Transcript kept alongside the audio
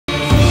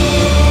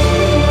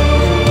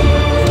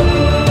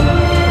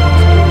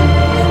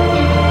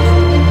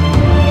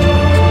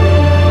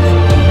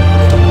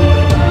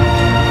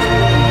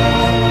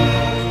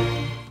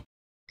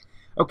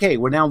Okay,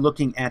 we're now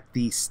looking at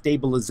the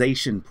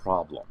stabilization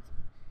problem.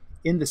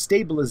 In the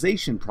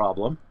stabilization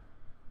problem,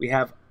 we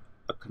have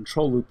a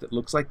control loop that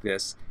looks like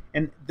this.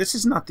 And this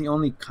is not the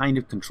only kind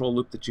of control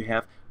loop that you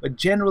have, but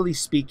generally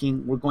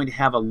speaking, we're going to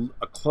have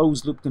a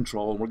closed loop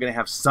control, and we're going to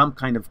have some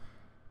kind of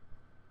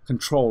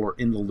controller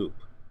in the loop.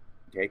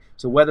 Okay,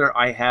 so whether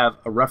I have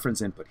a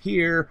reference input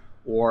here,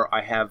 or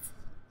I have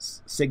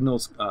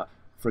signals,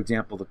 for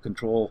example, the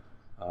control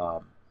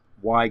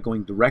Y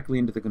going directly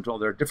into the control,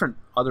 there are different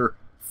other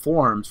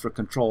forms for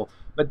control,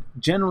 but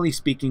generally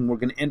speaking, we're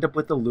going to end up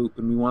with a loop,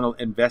 and we want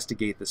to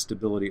investigate the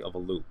stability of a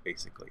loop,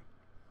 basically.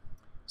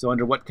 So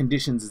under what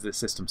conditions is the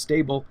system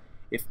stable?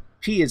 If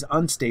P is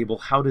unstable,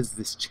 how does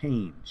this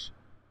change?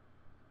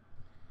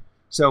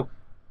 So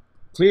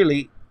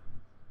clearly,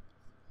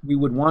 we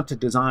would want to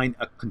design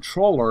a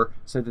controller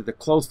so that the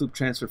closed loop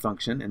transfer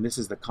function, and this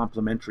is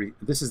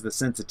the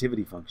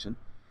sensitivity function,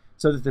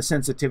 so that the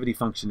sensitivity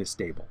function is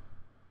stable.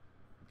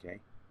 Okay,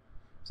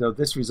 so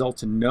this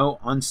results in no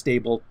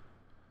unstable,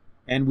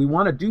 and we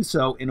want to do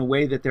so in a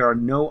way that there are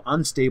no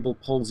unstable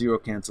pole zero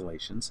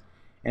cancellations,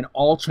 and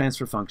all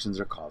transfer functions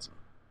are causal.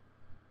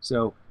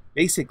 So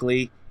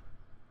basically,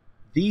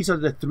 these are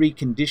the three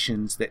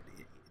conditions that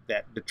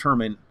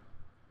determine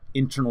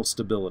internal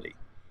stability.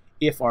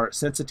 If our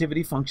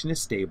sensitivity function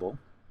is stable,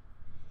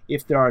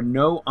 if there are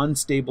no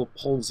unstable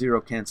pole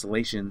zero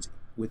cancellations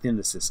within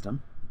the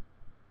system,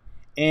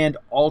 and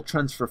all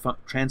transfer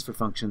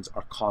functions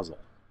are causal.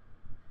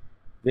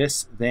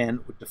 This then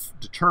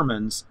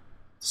determines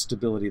the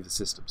stability of the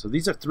system. So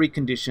these are three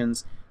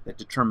conditions that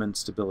determine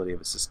stability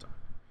of a system.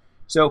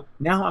 So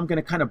now I'm going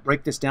to kind of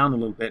break this down a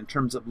little bit in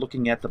terms of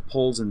looking at the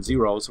poles and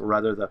zeros, or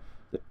rather the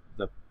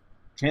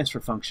transfer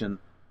function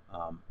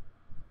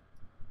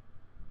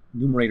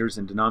numerators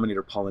and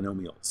denominator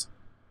polynomials.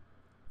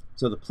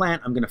 So the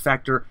plant I'm going to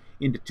factor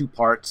into two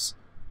parts.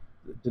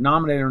 The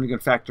denominator I'm going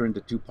to factor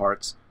into two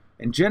parts.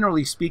 And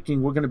generally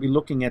speaking, we're going to be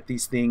looking at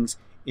these things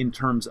in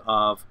terms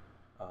of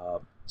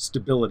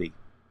stability.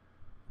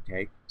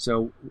 Okay,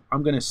 so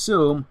I'm going to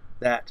assume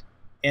that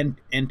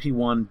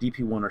NP1,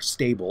 DP1 are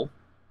stable.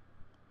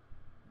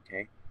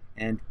 Okay,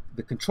 and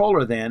the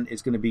controller then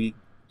is going to be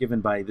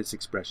given by this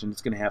expression.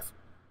 It's going to have,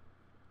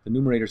 the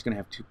numerator is going to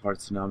have two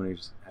parts, the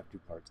denominator have two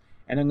parts.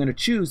 And I'm going to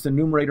choose the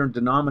numerator and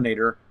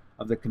denominator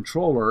of the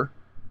controller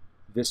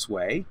this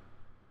way.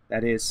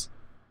 That is,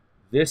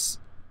 this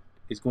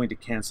is going to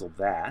cancel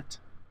that,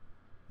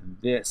 and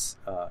this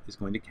is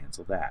going to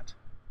cancel that.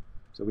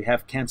 So we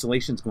have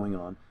cancellations going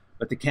on,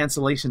 but the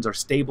cancellations are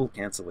stable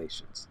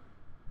cancellations.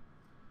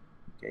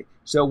 Okay,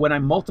 so when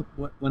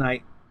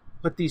I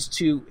put these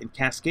two in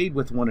cascade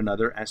with one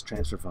another as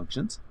transfer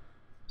functions,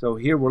 so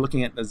here we're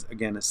looking at,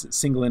 again, a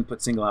single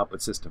input, single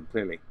output system,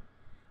 clearly.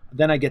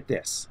 Then I get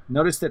this.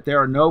 Notice that there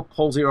are no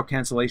pole zero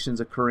cancellations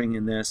occurring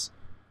in this.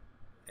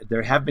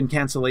 There have been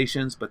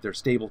cancellations, but they're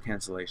stable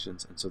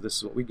cancellations, and so this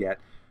is what we get.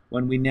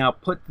 When we now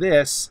put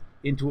this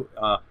into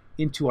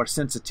our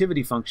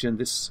sensitivity function,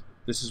 this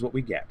is what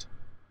we get.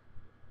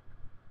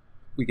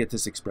 We get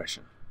this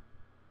expression.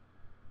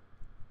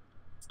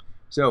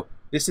 So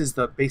this is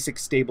the basic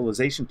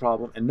stabilization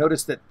problem, and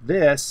notice that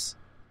this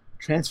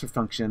transfer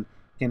function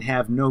can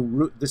have no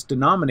root. This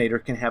denominator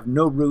can have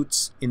no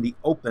roots in the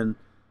open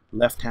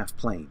left half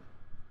plane.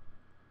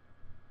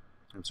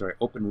 I'm sorry,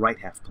 open right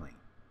half plane.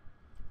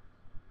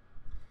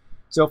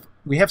 So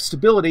we have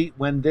stability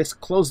when this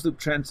closed loop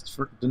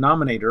transfer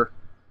denominator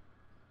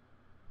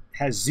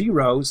has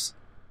zeros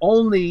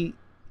only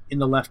in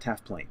the left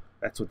half plane.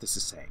 That's what this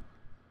is saying.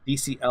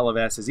 DCL of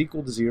S is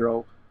equal to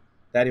 0.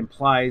 That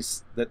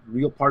implies that the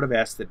real part of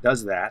S that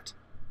does that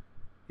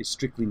is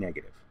strictly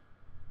negative.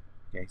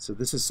 Okay, so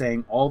this is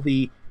saying all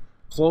the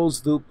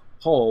closed loop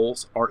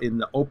poles are in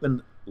the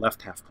open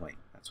left half plane.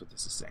 That's what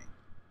this is saying.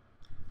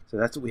 So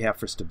that's what we have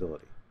for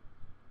stability.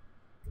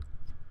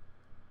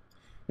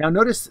 Now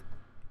notice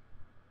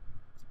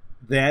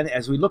then,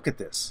 as we look at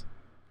this,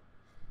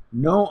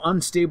 no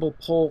unstable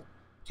pole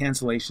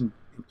cancellation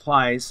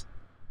implies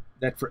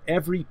that for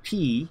every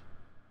P,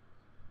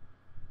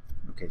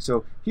 okay,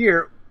 so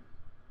here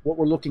what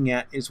we're looking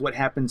at is what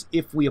happens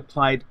if we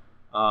applied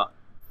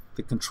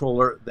the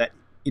controller that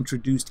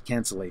introduced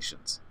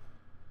cancellations.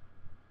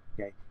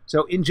 Okay,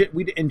 so in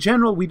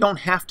general, we don't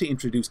have to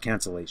introduce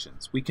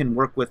cancellations. We can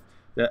work with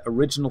the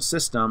original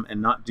system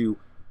and not do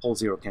pole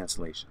zero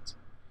cancellations.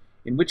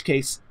 In which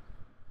case,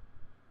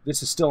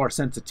 this is still our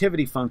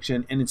sensitivity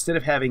function, and instead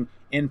of having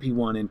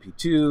NP1,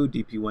 NP2,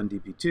 DP1,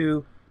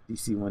 DP2,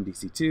 DC1,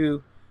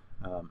 DC2,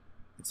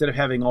 instead of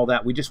having all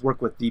that, we just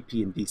work with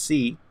DP and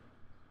DC.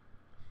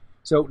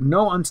 So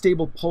no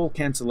unstable pole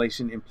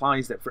cancellation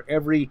implies that for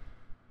every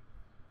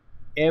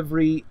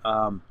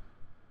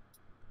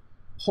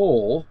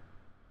pole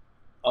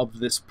of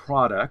this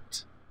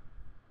product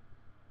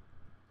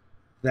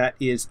that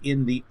is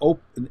in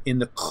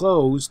the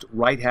closed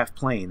right half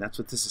plane. That's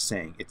what this is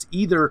saying. It's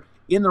either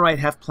in the right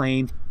half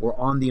plane or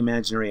on the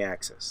imaginary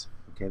axis.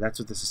 Okay, that's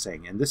what this is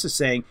saying. And this is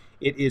saying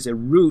it is a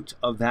root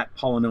of that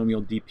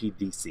polynomial dp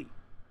dc.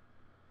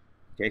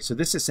 Okay, so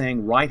this is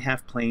saying right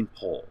half plane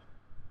pole.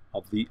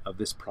 of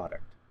this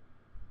product.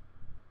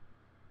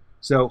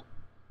 So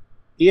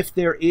if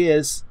there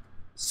is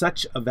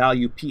such a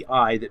value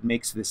pi that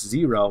makes this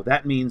 0,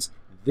 that means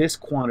this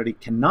quantity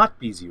cannot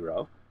be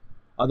 0.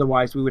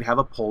 Otherwise, we would have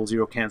a pole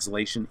zero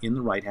cancellation in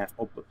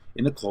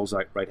the closed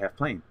right half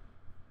plane.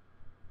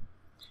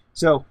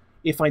 So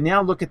if I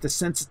now look at the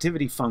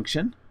sensitivity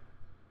function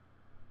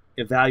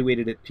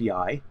evaluated at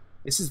pi,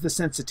 this is the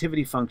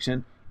sensitivity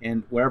function,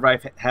 and wherever I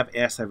have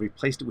s, I've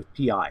replaced it with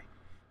pi.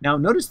 Now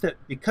notice that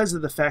because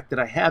of the fact that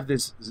I have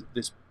this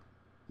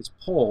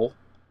pole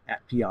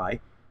at pi,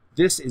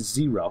 this is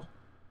 0.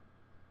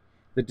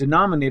 The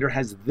denominator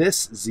has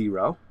this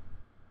 0,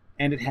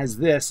 and it has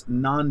this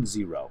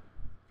non-zero.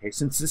 Okay,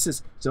 since this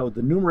is, so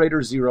the numerator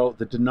is 0,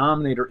 the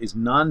denominator is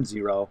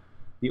non-zero,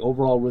 the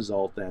overall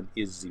result then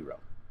is 0.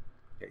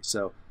 Okay,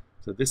 so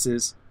this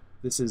is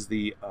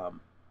the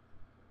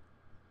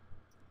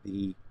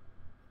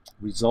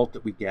result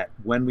that we get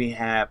when we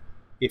have,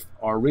 if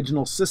our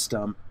original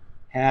system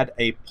had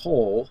a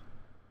pole,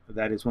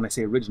 that is, when I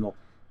say original,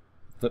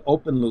 the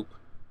open loop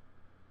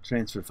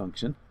transfer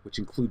function, which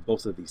include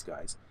both of these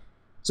guys.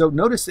 So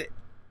notice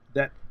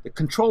that the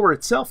controller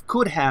itself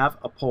could have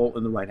a pole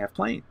in the right half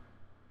plane,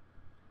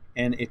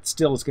 and it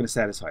still is going to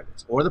satisfy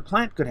this. Or the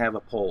plant could have a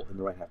pole in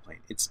the right half plane.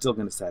 It's still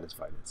going to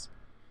satisfy this.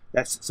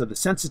 So the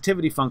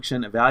sensitivity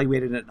function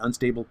evaluated at an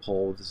unstable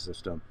pole of the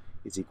system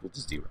is equal to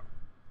 0.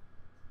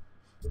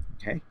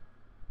 Okay?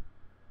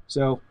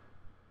 So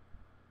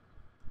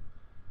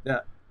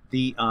if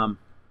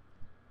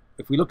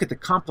we look at the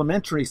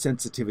complementary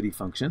sensitivity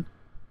function,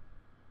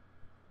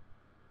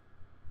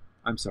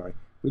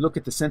 we look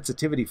at the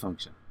sensitivity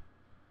function.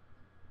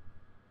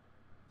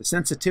 The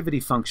sensitivity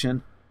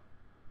function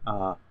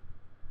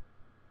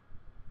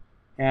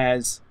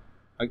has,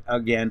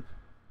 again,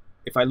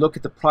 if I look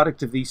at the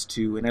product of these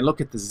two and I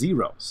look at the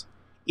zeros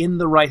in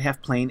the right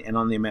half plane and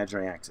on the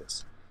imaginary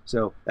axis.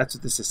 So that's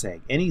what this is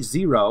saying. Any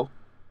 0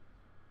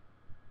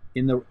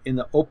 in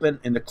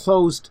the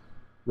closed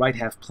right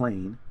half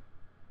plane.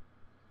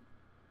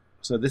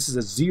 So this is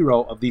a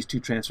 0 of these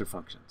two transfer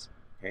functions.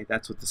 Okay,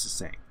 that's what this is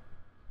saying.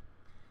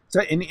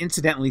 So, and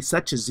incidentally,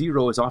 such a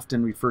 0 is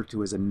often referred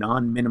to as a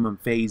non-minimum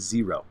phase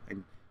 0,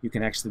 and you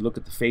can actually look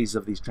at the phase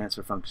of these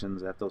transfer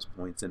functions at those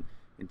points and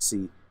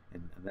see,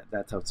 and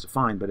that's how it's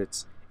defined. But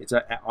it's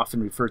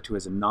often referred to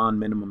as a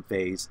non-minimum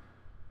phase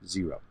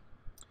 0.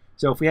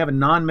 So if we have a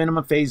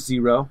non-minimum phase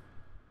 0,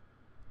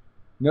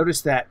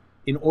 notice that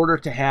in order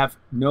to have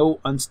no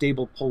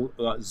unstable pole,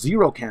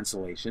 zero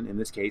cancellation, in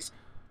this case,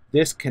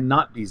 this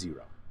cannot be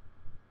 0.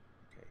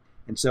 Okay.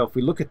 And so if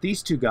we look at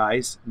these two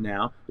guys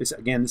now, this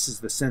is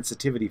the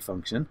sensitivity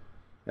function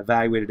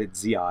evaluated at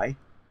Zi.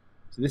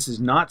 So this is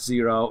not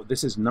 0,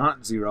 this is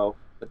not 0,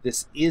 but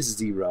this is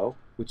 0,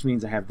 which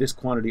means I have this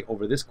quantity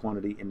over this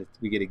quantity, and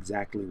we get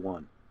exactly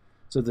 1.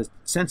 So the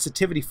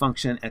sensitivity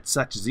function at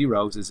such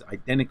zeros is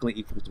identically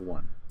equal to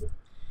 1.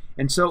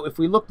 And so if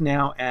we look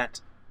now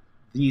at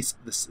these,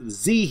 the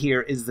Z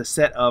here is the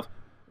set of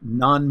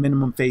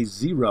non-minimum phase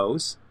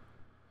zeros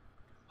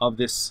of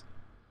this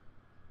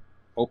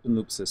open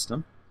loop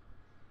system.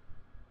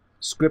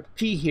 Script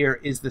P here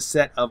is the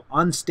set of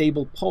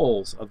unstable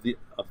poles of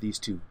these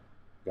two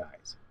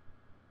guys.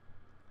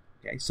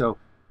 Okay, so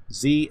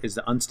Z is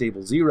the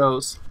unstable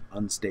zeros,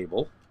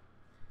 unstable,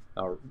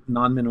 or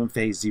non-minimum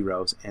phase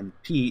zeros, and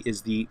P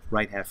is the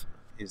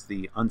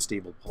the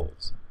unstable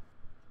poles.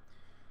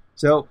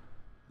 So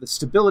the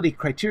stability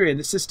criterion,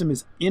 the system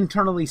is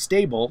internally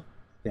stable,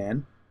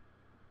 then,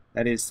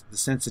 that is the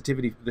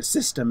sensitivity, the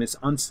system is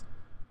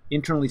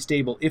internally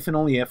stable if and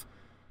only if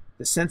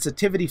the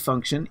sensitivity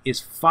function is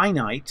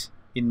finite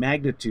in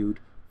magnitude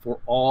for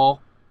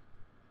all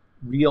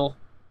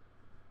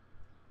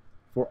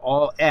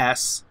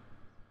S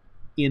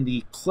in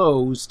the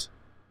closed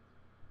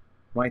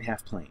right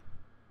half plane.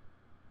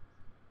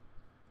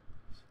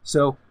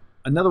 So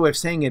another way of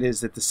saying it is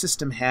that the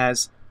system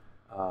has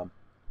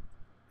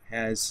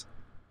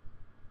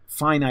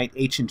finite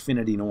H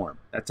infinity norm.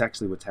 That's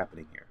actually what's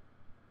happening here.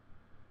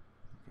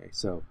 Okay,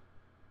 so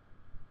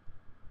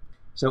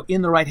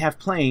in the right half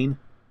plane,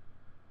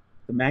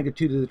 the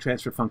magnitude of the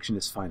transfer function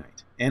is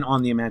finite and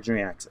on the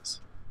imaginary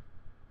axis.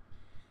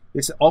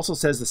 This also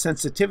says the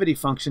sensitivity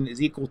function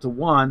is equal to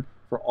 1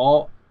 for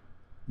all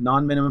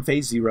non-minimum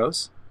phase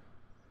zeros,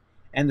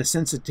 and the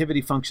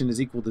sensitivity function is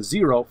equal to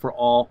 0 for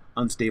all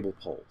unstable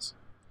poles.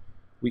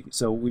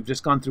 So we've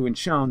just gone through and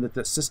shown that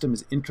the system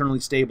is internally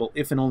stable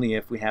if and only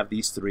if we have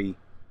these three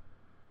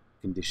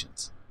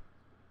conditions.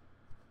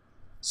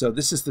 So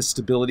this is the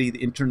stability,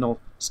 the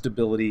internal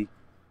stability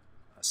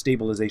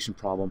stabilization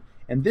problem.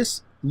 And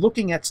this,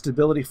 looking at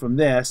stability from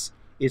this,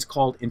 is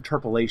called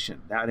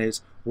interpolation. That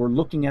is, we're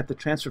looking at the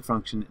transfer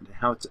function and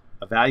how it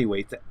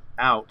evaluates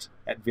out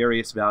at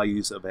various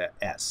values of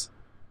S.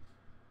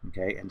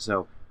 Okay, and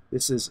so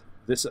this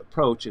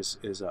approach is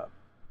a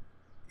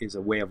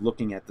way of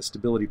looking at the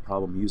stability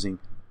problem using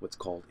what's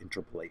called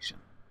interpolation.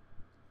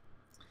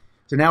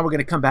 So now we're going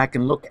to come back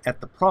and look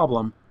at the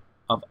problem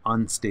of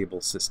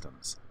unstable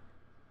systems.